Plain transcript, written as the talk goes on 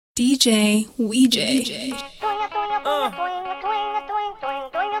DJ Weejay.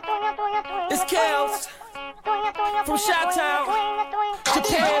 It's Kels from Chi-Town,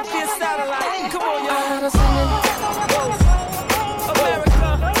 Japan via satellite. Come on, y'all. America,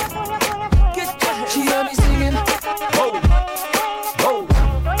 get your hands. She heard me singing.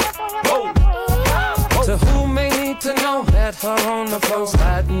 To who may need to know, met her on the floor,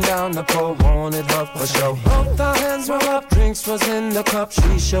 sliding down the pole, wanted her for show. Both our hands were up, drinks was in the cup.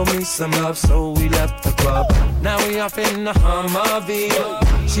 She showed me some love, so we left the club. Now we off in the Humvee.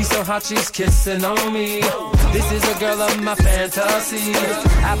 She's so hot, she's kissing on me. This is a girl of my fantasy.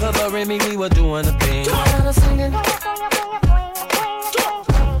 After the Remy, we were doing a thing. Singing.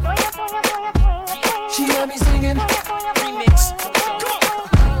 She heard me singing. Remix.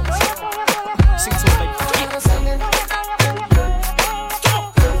 Sing to it, baby.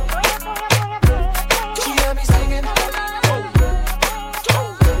 She heard me singing.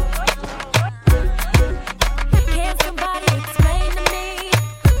 Can somebody explain to me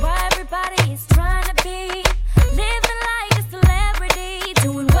why everybody is trying to be living like a celebrity,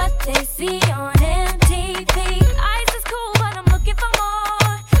 doing what they see on MTV? Ice is cool, but I'm looking for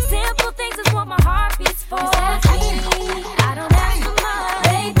more. Simple things is what my heart beats for. I don't ask for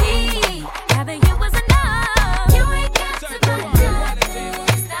much, baby. Having you was enough. You ain't got to do nothing.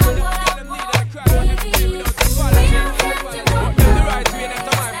 Stop what I want, baby. We don't have to do nothing. Stop what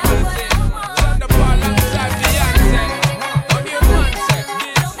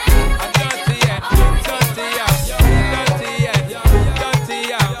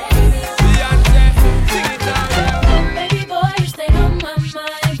Baby boy, you stay on my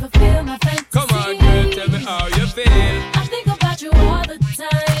mind, fulfill my fantasy. Come on, girl, tell me how you feel. I think about you all the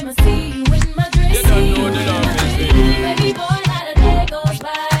time. I see you in my dreams. You don't know the love is real. Baby boy, not a day goes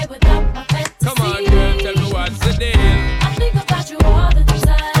by without my fantasy. Come on, girl, tell me what's the deal. I think about you all the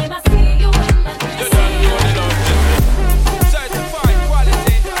time. I see you in my dreams. You don't know the love is real. Certified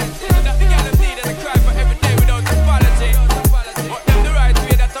quality. That the girl need and I cry for every day without apology. But them the right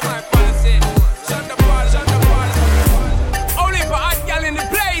way, that's my policy. Shut the ball, shut the ball. Only for hot girl in the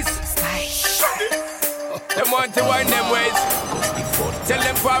place. Them want to wind them ways. Tell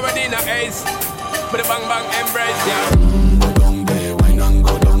them forward in a ace. But the bang bang embrace, yeah.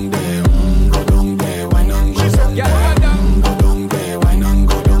 Yeah, go down.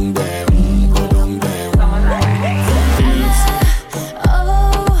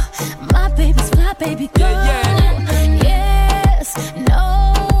 Oh, my baby's fly, baby girl. Yes,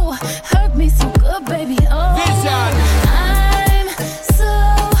 no, hurt me so good, baby. Oh, Vision. I'm so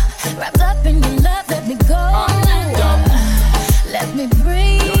wrapped up in your love. Let me go. Let me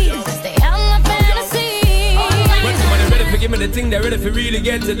breathe. Stay out my fantasy. When somebody ready for give me the thing, they're ready for really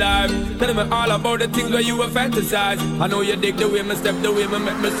get to life. Tell me all about the things where you were fantasize. I know you dig the way me step, the way me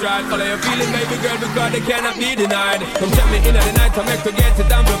make me stride. All of your feeling, baby girl, because they cannot be denied. Come check me in at the night, I make her get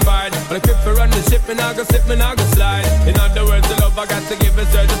it amplified. On the crib for run the ship, and I go slip, and I go slide. In other words, the love I got to give it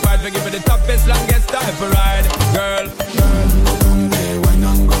certified. For give it the toughest, longest time for ride. Girl,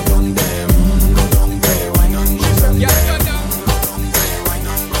 yeah, go down.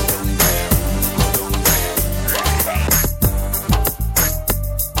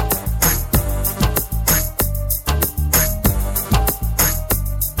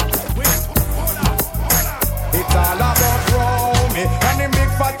 It's all about Romy and the big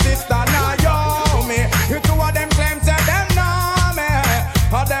fat sister Naomi. You two of them claims that them know me.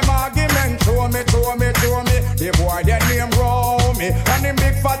 All them arguments show me. The boy they name Romy and the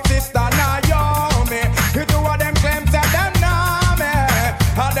big fat sister Naomi. You two of them claims that them know me.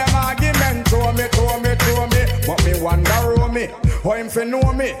 All them arguments show me. But me wonder Romy, how him fi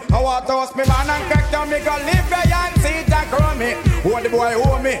know me? I want to host me man and crack down me go live there and see it and grow me. Oh the boy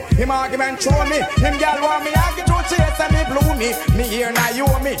owe me, him argument show me. Him girl want me argue to chase and me blew me. Me here now you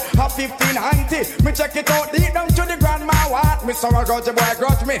owe me, a 15 auntie. Me check it out deep down to the grandma what. Me sorrow grudge the boy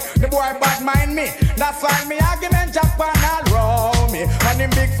grudge me, the boy bad mind me. That's why me argument Japan all row me. And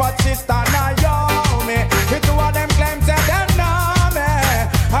him big fat sister now you me. The two of them claims that them know me.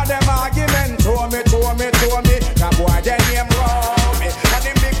 And them argument show me. That boy they name row me. And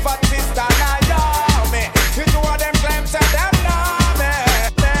him big fat sister now you me. The two of them claims that them know me.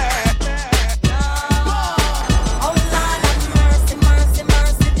 Oh Lord have mercy,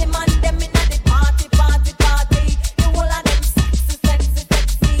 the man them inna the party. The whole of them sexy.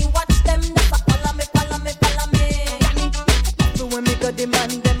 Watch them, follow me. So when me go the man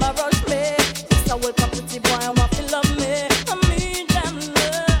them a rush me.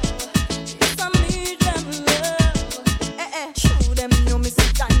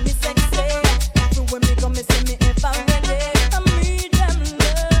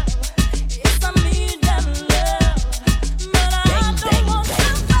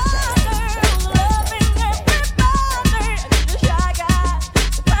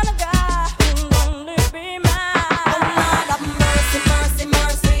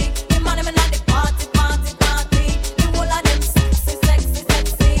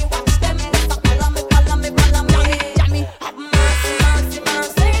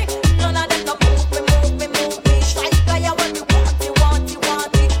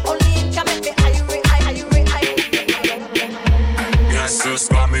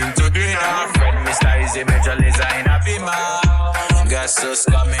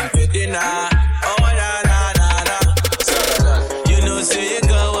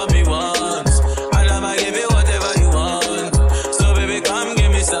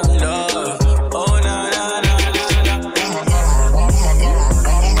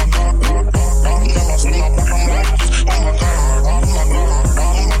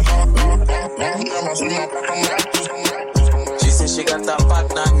 She said she got a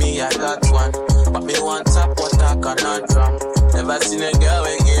partner, me I got one. But me want top what I cannot drop. Never seen a girl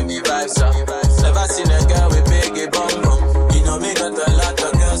with give me vibes up. Never seen a girl with biggie bum bum. You know me got a lot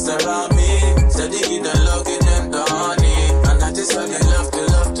of girls around me. So they give the love, give them the honey. And I just want they love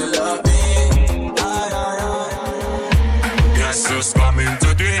me. Guess who's coming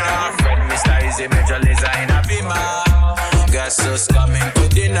to dinner? From Mr. Easy Major Liza in a Bima. Guess who's coming to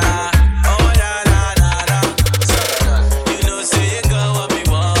dinner? Oh na na na na. You know say you got what me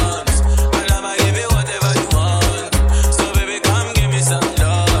want, and I'ma give you whatever you want. So baby come give me some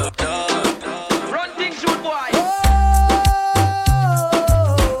love. Run things shoot boy.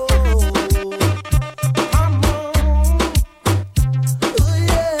 Come on. Ooh,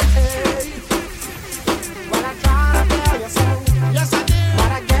 yeah. Well, I tried to tell you so. Yes, I did.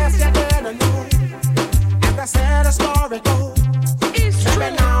 But I guess you didn't know. As I said, the story goes.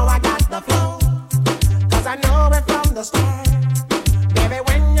 Baby, now I got the flow. 'Cause I know it from the start. Baby,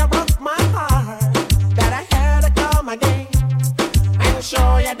 when you broke my heart, that I had to come again and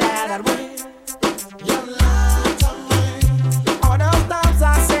show you that I'd win. You lied to me. All those times I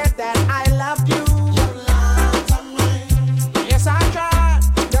said that I loved you. You lied to me. Yes, I tried.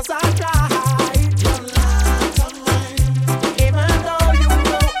 Yes, I tried. You lied to me. Even though you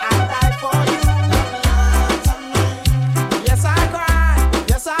know I died for you. You lied to me. Yes, I cried.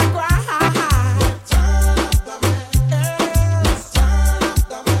 Yes, I cried. Turn up the man. Yes, turn up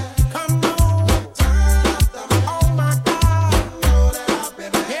the man. Come on. Turn up the man. Oh my God. Know that I've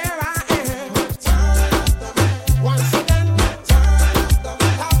been here. I am. Turn up the man. Once again. Turn up the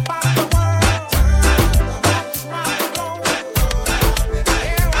man. Top of the world. Turn up the man. That's my goal.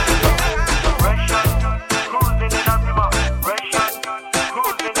 Here I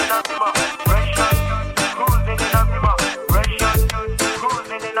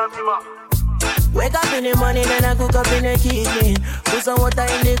Wake up in the morning and I cook up in the kitchen. Put some water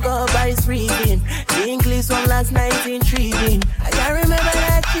in the cup, ice freezing. The English from last night intriguing. I can't remember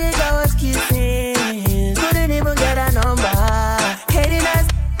that chick I was kissing. Couldn't even get a number. Hating us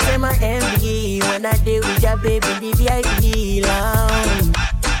in my envy. When I did with your baby in the VIP lounge.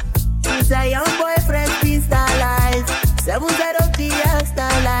 It's a young boyfriend, peace star life. 7 set of the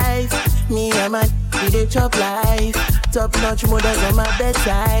star life. Me and my the chop life. Top notch models on my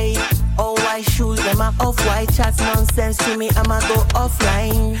bedside. All white shoes, them are off-white chats nonsense to me, I'ma go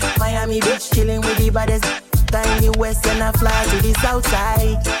offline. Miami Beach chilling with the baddest in the west and I fly to the south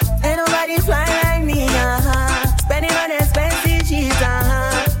side. Ain't nobody fly like me, Spending on expensive cheese,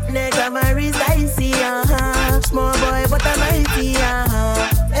 Nigga, my wrist icy, Small boy, but I'm mighty,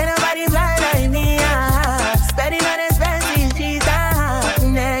 Ain't nobody fly like me, Spending on expensive cheese,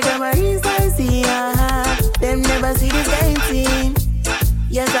 Nigga, my wrist icy, Them never see this game team.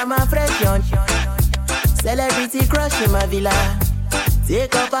 Yes, I'm a fresh young celebrity crush in my villa.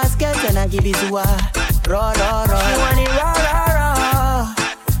 Take up a skirt and I give it to her. Raw, raw, raw. She want it raw, raw, raw.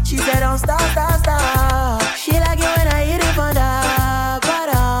 She said don't stop, stop, stop. She like it when I hit it from the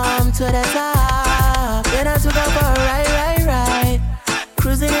bottom to the top. Then I took her for a ride.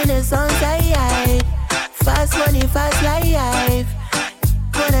 Cruising in the sunset. Fast money, fast life.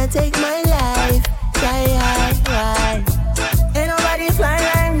 Wanna take my life. Right. Ain't nobody fly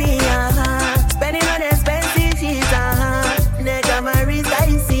like me, Spending on expensive cheese, Nigga, my wrist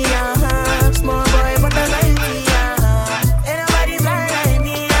icy, Small boy, but I'm icy, Ain't nobody fly like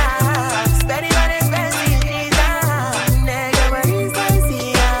me, Spending on expensive cheese, Nigga, my wrist icy,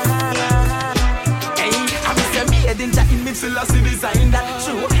 Hey, I'm Mr. Made in the image philosophy design that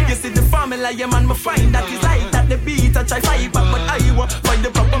true. You see the formula, yeah man, me find that is like that the beat I try fight back, but I won't find the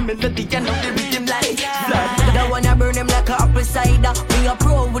proper melody and of the rhythm like blood. The one I burn them like a apple cider. Me a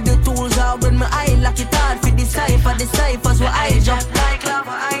pro with the tools out when my eye lock it hard for the ciphers where I jump like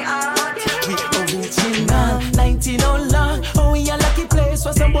lava, I out. We original, 19 oh long. Oh, we a lucky place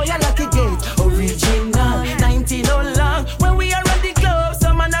for some boy a lucky gate. Original, 19 oh long. When we are at the club,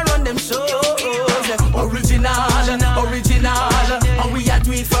 some man a run them shows. Original, and we a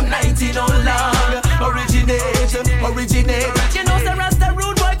do it from 19 oh long. Originate. You know, the Rasta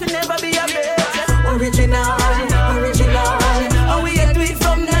rude boy could never be a bitch. Original, and we a do it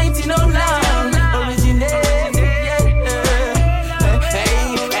from 19 oh long. Originate, yeah.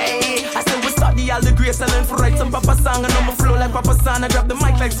 Hey, I said we study all the grace and learn for write some papa song and on my flow like Papa San. I grab the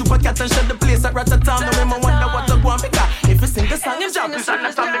mic like Super Cat and shut the place at Ratatan. Now I'ma wonder what I want because if you sing the song, it's jump.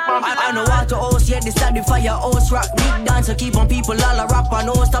 I know how to host, yeah, this time the fire host. Rock, big dance, so keep on people all a rap and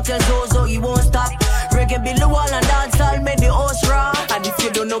no stop. Tell Zozo he won't stop. Reggae build the wall and dance all make the host rock. And if you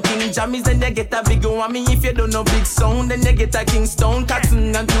don't know King Jammies, then you get a big one. If you don't know Big Sound, then you get a Kingston.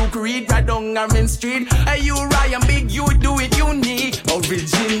 Cotton and Duke Reed, right down our main street. street. Hey, you Ryan Big, you do it unique.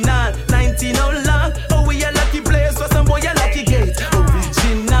 Original, 19 oh long. Oh, we a lucky place, so some boy a lucky gate.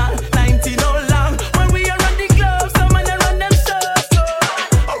 Original, 19 oh long. When we are run the club, some man a run them shows.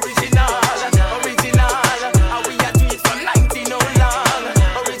 Original, how we a do it for 19 oh long.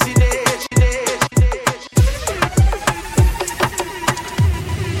 Originate.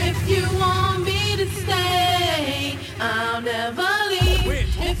 If you want me to stay, I'll never leave.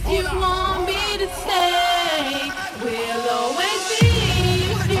 If you want me to stay, we'll always be.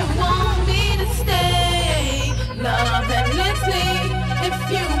 If you want me to stay, love endlessly. If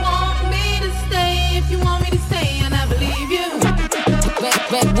you want me to stay, I never leave you.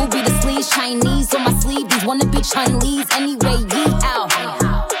 Red ruby the sleeves, Chinese on my sleeve. These wanna be Chinese anyway. Ye out.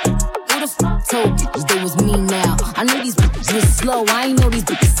 Who the f told bitches they was me now? I know these bitches was slow. I ain't know these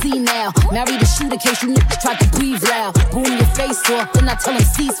bitches see now. Marry the shooter case you niggas tried to breathe loud. Boom your face off, then I tell them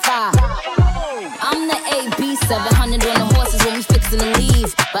ceasefire. I'm the AB 700 on the horses when we fixin' to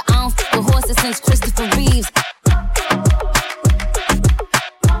leave. But I don't f with horses since Christopher Reeves.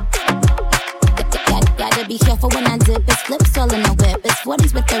 Gotta be careful when I dip. It's flips all in the whip. It's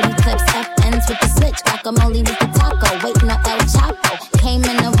 40s with 30 clips. FNs with the switch. Guacamole with the taco. Waiting on El Chapo. Came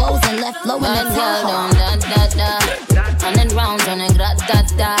in the rolls and left low in the Tahoe. Running rounds on a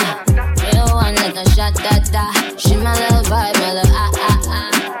grat-da-da. Real one like a shot-da-da. She my little vibe, my little ah.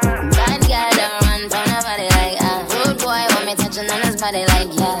 Bad guy don't run from nobody like Rude boy want me touching on his body like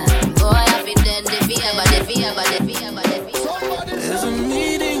Boy, I feel dead if he ever. There's a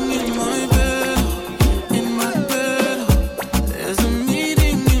meeting in my bed. There's a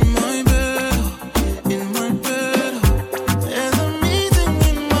meeting in my bed. There's a meeting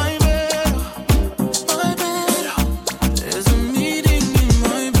in my bed. There's a meeting in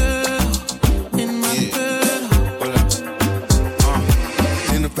my bed.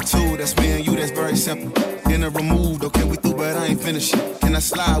 Dinner for two, that's me and you, that's very simple. Dinner removed, okay, we through, but I ain't finished yet. Can I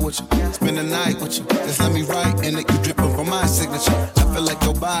slide with you? Spend the night with you? Just let me write and it you dripping from my signature. I feel like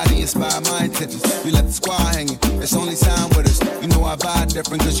your body inspired my intentions. We left the squad hanging, it's only time with us. You know I vibe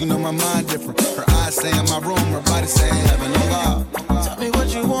different, cause you know my mind different. Her eyes say in my room, her body saying heaven, oh God. Tell me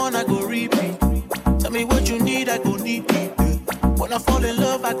what you want, I go repeat. Tell me what you need, I go deep. When I fall in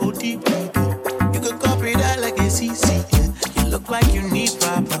love, I go deep. You can copy that like a CC. You look like you need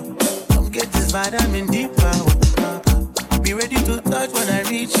proper. Come get this vitamin D power. Be ready to touch when I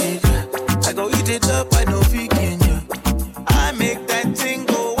reach it. I go eat it up, I know vegan, yeah. I make that thing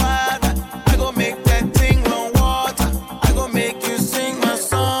go wild. I go make that thing run water. I go make you sing my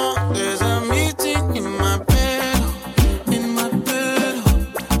song. There's a meeting in my bed.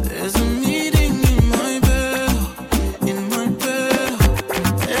 There's a meeting in my bed.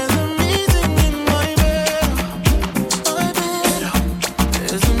 There's a meeting in my bed.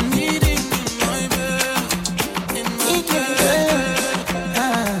 There's a meeting in my bed.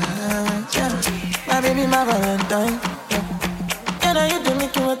 My baby, my Valentine. And I hate to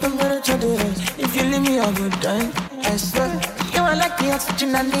make you a temperature difference. If you leave me a good time, I swear. You are like the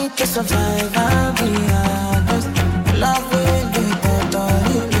oxygen I need to survive. I'll be honest. Love will be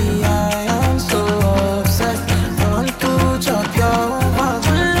totally. I am so obsessed. I want to chop your heart.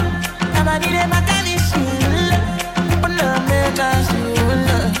 I'm a need my condition. But now make us you.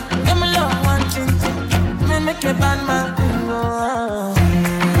 Give me love one thing. Me make me bad man.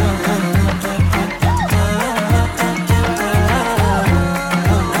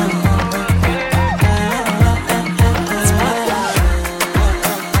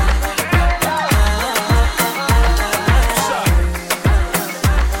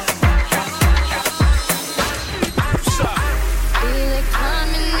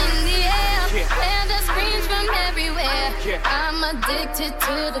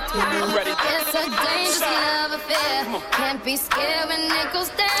 It's a dangerous love affair. Can't be scared when it goes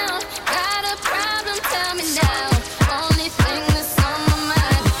down. Got a problem, tell me now. Only thing that's on my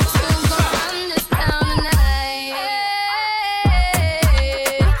mind. Who's gonna run this town tonight?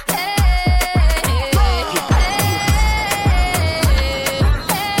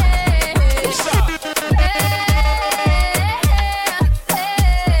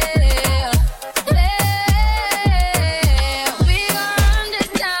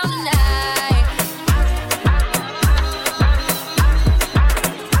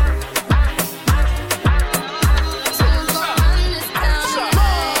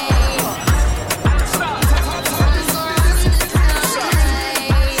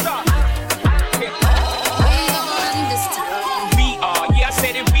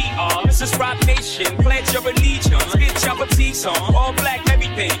 Pledge your allegiance, get your petite on. All black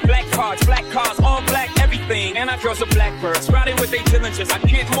everything, black cars, all black everything. thing. And I girls are blackbirds, riding with they diligence. I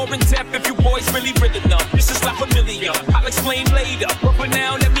get more in depth if you boys really read enough. This is not familiar, I'll explain later. But for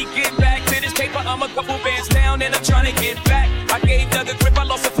now, let me get back to this paper. I'm a couple bands down and I'm trying to get back. I gave Doug a grip, I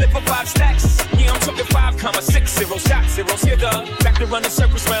lost a flip for 5 stacks. Yeah, I'm talking 5,60, shot zeros. Here, Doug, back to run the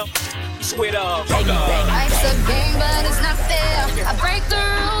circles round. Squid up, hold up. Life's a game, but it's not fair. I break the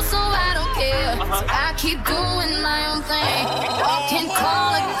rules, so I don't care. So I keep doing my own thing. Walking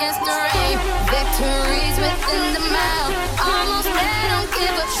call against the rain. Victories within the mile. Almost there, don't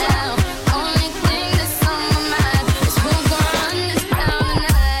give a shout. Only thing that's on my mind is who's gonna run this town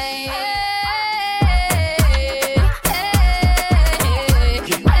tonight.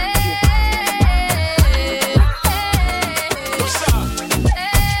 What's up?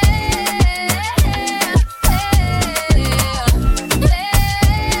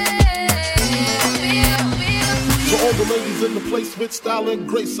 All the ladies in the place with style and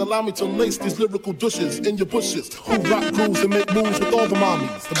grace, allow me to lace these lyrical douches in your bushes. Who rock grooves and make moves with all the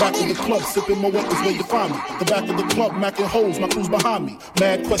mommies. The back of the club, sipping my wet is where you find me. The back of the club, macking holes, my crew's behind me.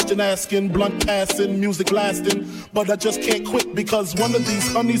 Mad question asking, blunt passing, music lasting. But I just can't quit because one of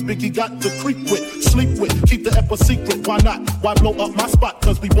these honeys Biggie got to creep with, sleep with, keep the ep a secret. Why not? Why blow up my spot?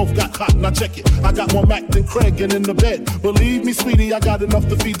 Cause we both got hot. Now check it. I got more Mac than Craig and in the bed. Believe me, sweetie, I got enough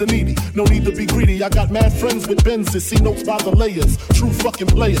to feed the needy. No need to be greedy. I got mad friends with Benzes. See notes by the layers. True fucking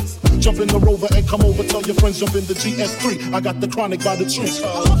players. Jump in the Rover and come over. Tell your friends jump in the GS3. I got the chronic by the truth. I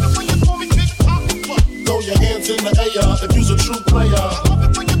love it when you call me Big Papa. Throw your hands in the air if you's a true player. I love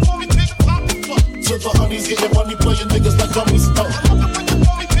it when you call me Big Papa. To the honeys getting money playing niggas like dummies. I love it when you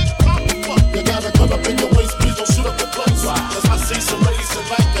call me Big Papa. You gotta cut up in your waist, please don't shoot up the place. Cause I see some ladies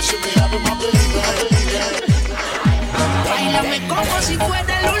tonight that should be having my baby. Báilame como si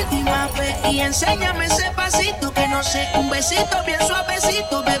fuera la última vez y enséñame ese pasito que no sé, un besito bien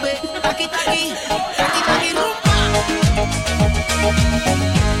suavecito, bebé. Aquí está aquí, rumba.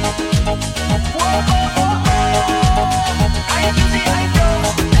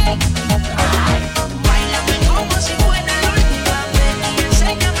 Báilame como si fuera la última vez y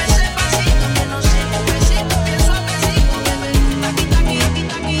enséñame ese pasito que no sé, un besito bien suavecito, bebé. Aquí está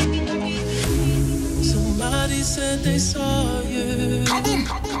aquí. Somebody said they saw you.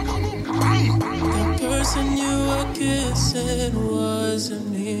 The person you were kissing wasn't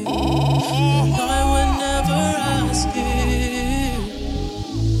me. I would never ask you.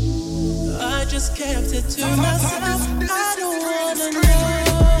 I just kept it to myself. I don't wanna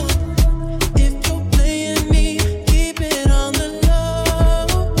know if you're playing me. Keep it on the low,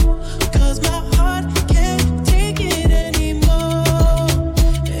 'cause my heart can't take it anymore.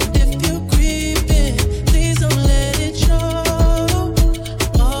 And if you're creeping, please don't let it show.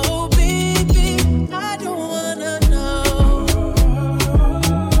 Oh baby, I don't wanna know.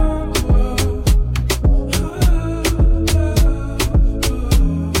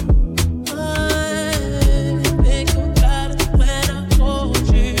 I think about it when I hold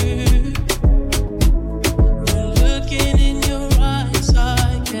you. When looking in your eyes, I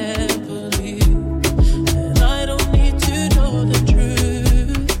can't believe. And I don't need to know the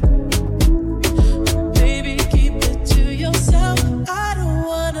truth. Baby, keep it to yourself. I don't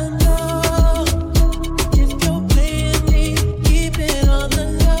wanna know if you're playing me. Keep it on the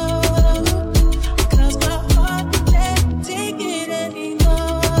low, 'cause my heart can't take it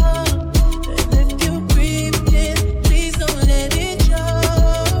anymore. And if you're creeping, please don't let it show.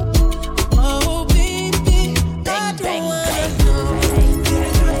 Oh baby, I don't wanna know.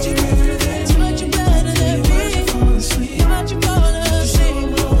 Touch you better than me. What you gonna say?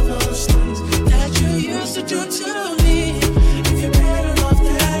 All those things that you used to do to me. If you're better off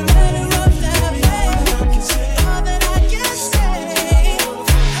that way, all that I can say.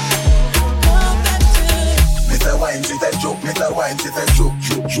 Come back to Me the wine, she the joke, me the wine, she the joke.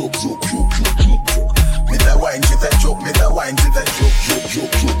 Me the wine, she the joke, me the wine, she the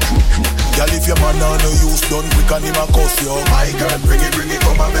joke. Girl, if your man now no use done quick and him a cuss you. My girl, bring it,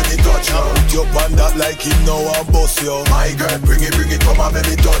 come and let me touch you. Put your pan that like him now and bust you. My girl, bring it, come and let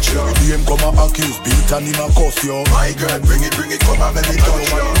me touch you. Him come and accuse beat and him a cuss you. My girl, bring it, come and let me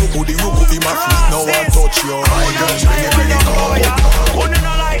touch you. The ruku him a flip now and touch you. My girl, bring it, come on. Who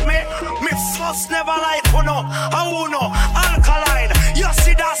not like me? Me first never like who no. I who no alkaline. You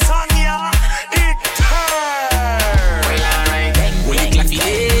see that song here? It turns. Well, alright, well, you clap it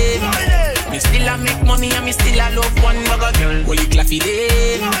in. Me still a make money and me still a love one bugger girl. Well, you clap it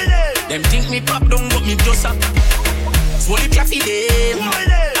in. Them think me pop down, but me just up. So you clap it in.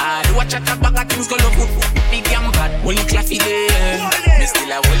 I do watch at a bag of things go look good. Big and bad. Well, you clap it in. Me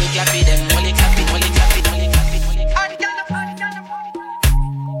still a well, you clap it in. Well, you clap it, well, you clap it, well, you clap it, well, you clap it.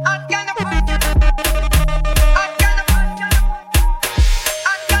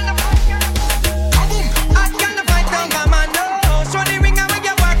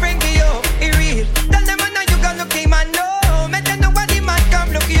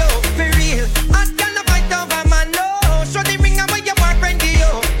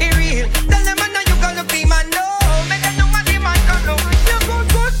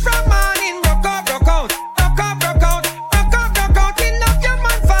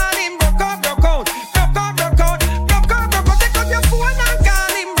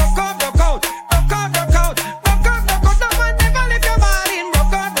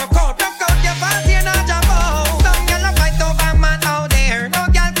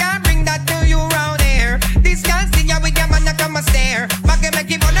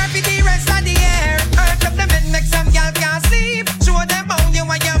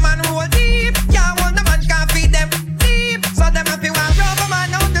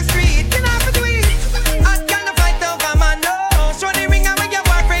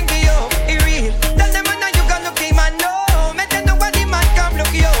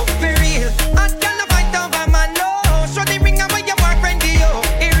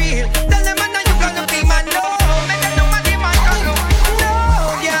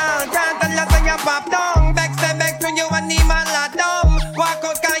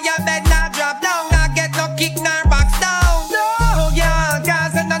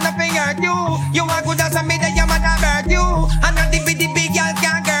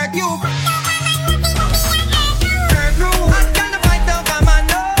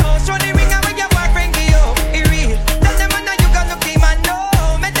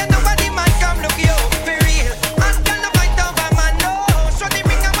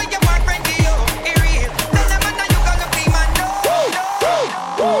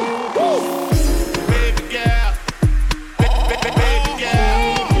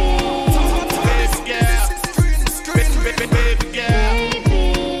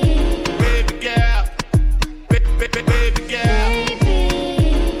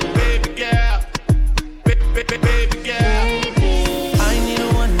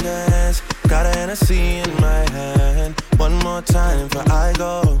 wherever I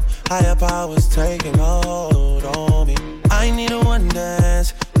go. Higher powers taking hold on me. I need a one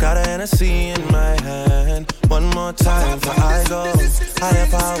dance, got a Hennessy in my hand. One more time before I go. Higher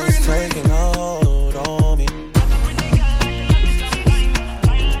powers taking hold on me.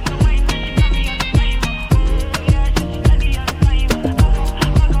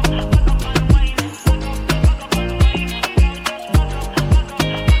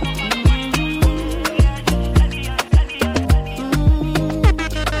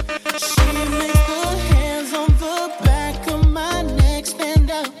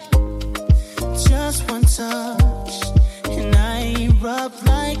 And I erupt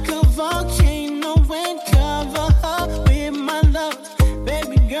like a volcano and cover her with my love.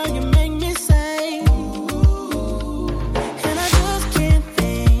 Baby girl, you make me say, ooh. And I just can't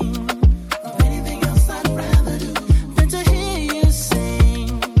think of anything else I'd rather do than to hear you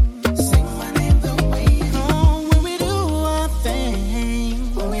sing my name the way you do. Oh, when we do our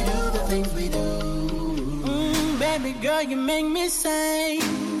thing, when we do the things we do, baby girl, you make me say,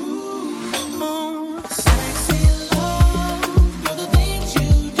 ooh.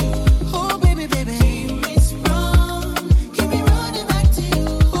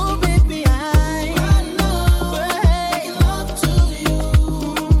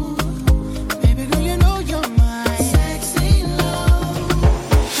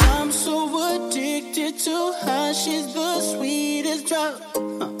 She's the sweetest drug,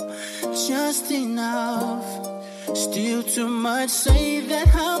 just enough. Still too much, say that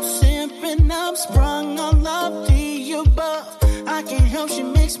I'm simping, I'm sprung on love the above. I can't help, she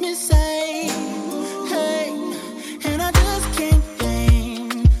makes me say, hey, and I just can't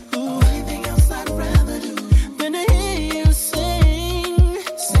think, ooh, anything else I'd rather do than to hear you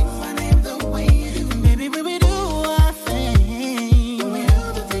sing my name the way you do. Baby, when we do our thing, when we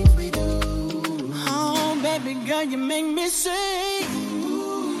do the things we do, oh, baby girl, you make me sing,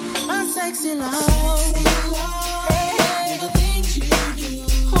 my sexy love.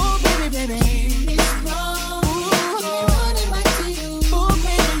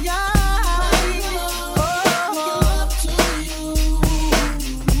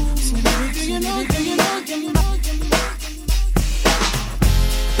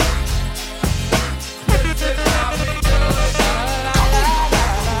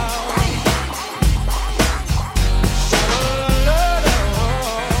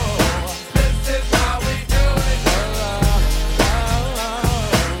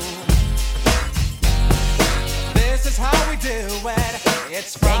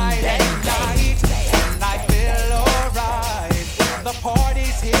 It's Friday night, and I feel alright. The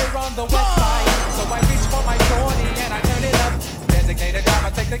party's here on the west side, so I reach for my 40 and I turn it up. Designated driver,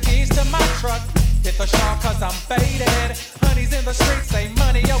 take the keys to my truck. Hit the shop cause I'm faded. Honey's in the streets, say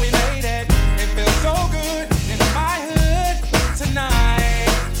money, oh we made it. It feels so good in my hood tonight.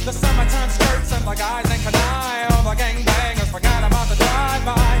 The summertime skirts and the guys in Kanai. All the gangbangers forgot about the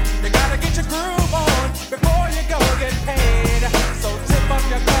drive-by. You gotta get your groove on before you go get paid. So tip up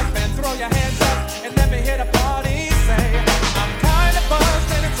your cup and throw your hands up and let me hit a party. Say, I'm kinda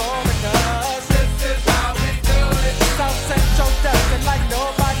buzzed and it's all because this is how we do it. South Central does it like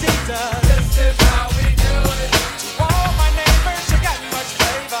nobody does. This is how we do it. To all my neighbors, you got much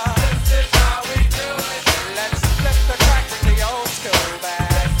flavor. This is how we do it. Let's flip the crack with the old school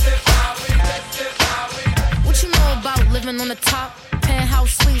back. This is how we do. What you know about living on the top?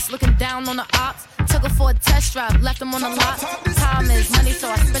 Penthouse suites, looking down on the ops. Took her for a test drive, left them on the lot. Time is money, so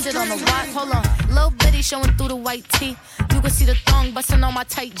I spent it on the watch. Hold on, little bitty showing through the white tee. You can see the thong busting on my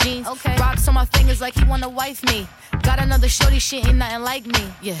tight jeans. Okay, rocks on my fingers like he wanna wife me. Got another shorty, she ain't nothing like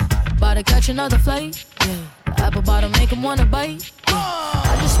me. Yeah, about to catch another flight. Yeah, apple bottom make him wanna bite. Yeah,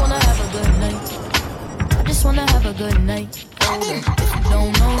 I just wanna have a good night. I just wanna have a good night. Hold up, if you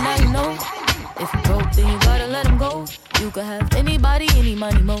don't know, now you know. If you broke, then you gotta let him go. You could have anybody, any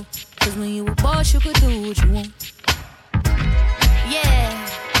money, mo. Cause when you a boss, you could do what you want. Yeah,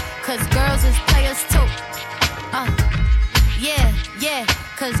 cause girls is players too. Yeah,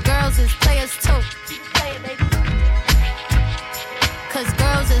 cause girls is players too. Play it, baby. Cause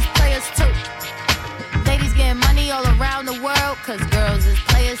girls is players too. Ladies getting money all around the world, cause girls is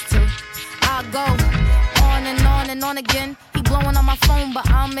players too. I'll go on and on and on again. He blowing on my phone, but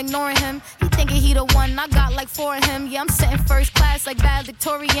I'm ignoring him. He thinking he the one, I got like 4 of him. Yeah, I'm sitting first class like bad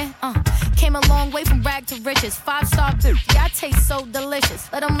Victorian. Came a long way from rag to riches. 5-star bitch, yeah, I taste so delicious.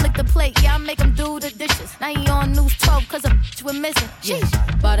 Let him lick the plate, yeah, I make him do the dishes. Now he on news 12, cause a bitch we're missing. Yeah,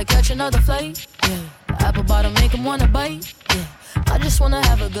 about to catch another flight. Yeah, the apple bottom make him wanna bite. Yeah, I just wanna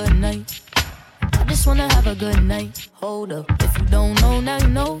have a good night. I just wanna have a good night. Hold up, if you don't know, now you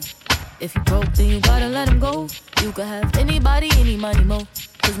know. If you broke, then you gotta let him go. You could have anybody, any money, mo.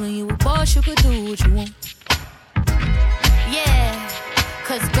 Cause when you a boss, you could do what you want. Yeah,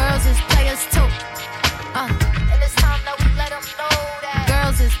 cause girls is players too. And it's time that we let them know that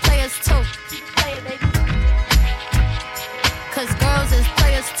girls is players too. Play it, baby. Cause girls is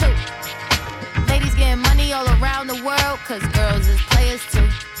players too. Ladies getting money all around the world. Cause girls is players too.